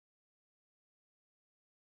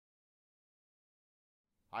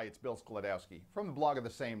Hi, it's Bill Sklodowski from the blog of the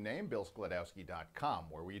same name, billsklodowski.com,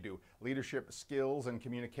 where we do leadership skills and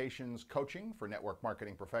communications coaching for network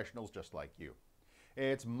marketing professionals just like you.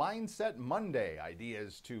 It's Mindset Monday,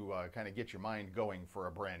 ideas to kind of get your mind going for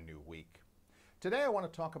a brand new week. Today I want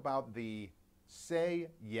to talk about the say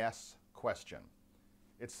yes question.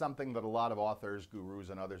 It's something that a lot of authors, gurus,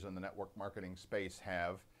 and others in the network marketing space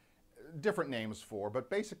have different names for, but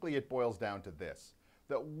basically it boils down to this.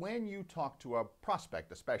 That when you talk to a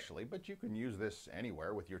prospect especially, but you can use this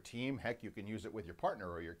anywhere with your team, heck, you can use it with your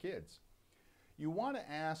partner or your kids, you want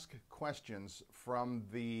to ask questions from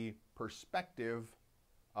the perspective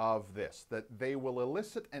of this, that they will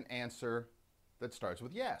elicit an answer that starts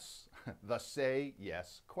with yes, the say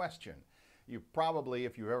yes question. You probably,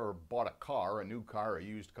 if you've ever bought a car, a new car, a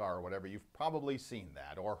used car, or whatever, you've probably seen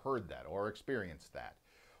that or heard that or experienced that.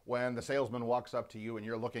 When the salesman walks up to you and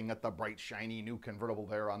you're looking at the bright, shiny new convertible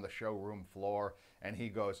there on the showroom floor, and he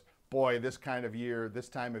goes, boy, this time of year,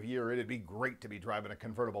 it'd be great to be driving a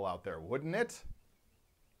convertible out there, wouldn't it?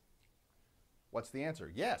 What's the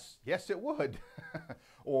answer? Yes, yes it would.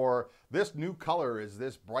 Or this new color is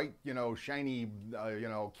this bright, shiny,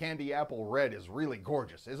 candy apple red is really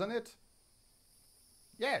gorgeous, isn't it?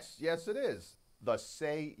 Yes, yes it is. The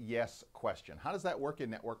say yes question. How does that work in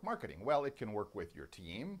network marketing? Well, it can work with your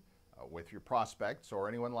team, with your prospects, or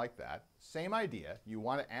anyone like that. Same idea. You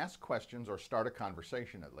want to ask questions or start a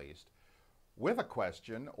conversation at least with a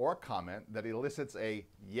question or a comment that elicits a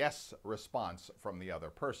yes response from the other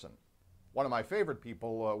person. One of my favorite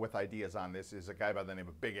people with ideas on this is a guy by the name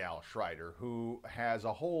of Big Al Schreider, who has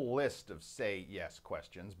a whole list of say yes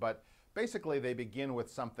questions, but basically they begin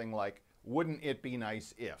with something like, wouldn't it be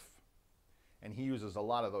nice if? And he uses a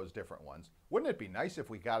lot of those different ones. Wouldn't it be nice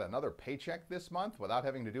if we got another paycheck this month without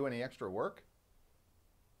having to do any extra work?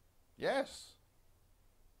 Yes.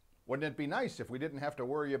 Wouldn't it be nice if we didn't have to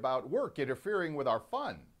worry about work interfering with our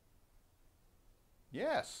fun?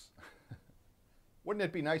 Yes. Wouldn't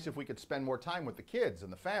it be nice if we could spend more time with the kids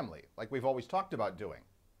and the family, like we've always talked about doing?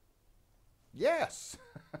 Yes.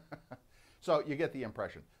 So you get the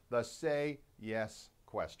impression. The say yes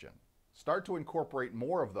question. Start to incorporate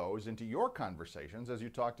more of those into your conversations as you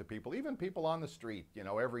talk to people, even people on the street,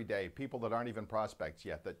 every day, people that aren't even prospects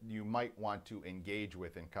yet that you might want to engage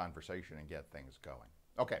with in conversation and get things going.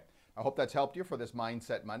 Okay, I hope that's helped you for this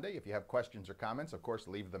Mindset Monday. If you have questions or comments, of course,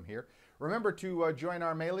 leave them here. Remember to join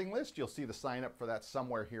our mailing list. You'll see the sign up for that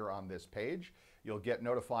somewhere here on this page. You'll get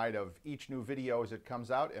notified of each new video as it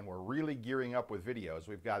comes out, and we're really gearing up with videos.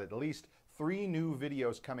 We've got at least 3 new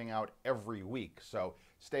videos coming out every week. So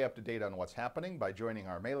stay up to date on what's happening by joining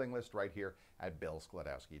our mailing list right here at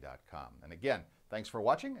billsklodowski.com. And again, thanks for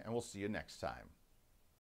watching, and we'll see you next time.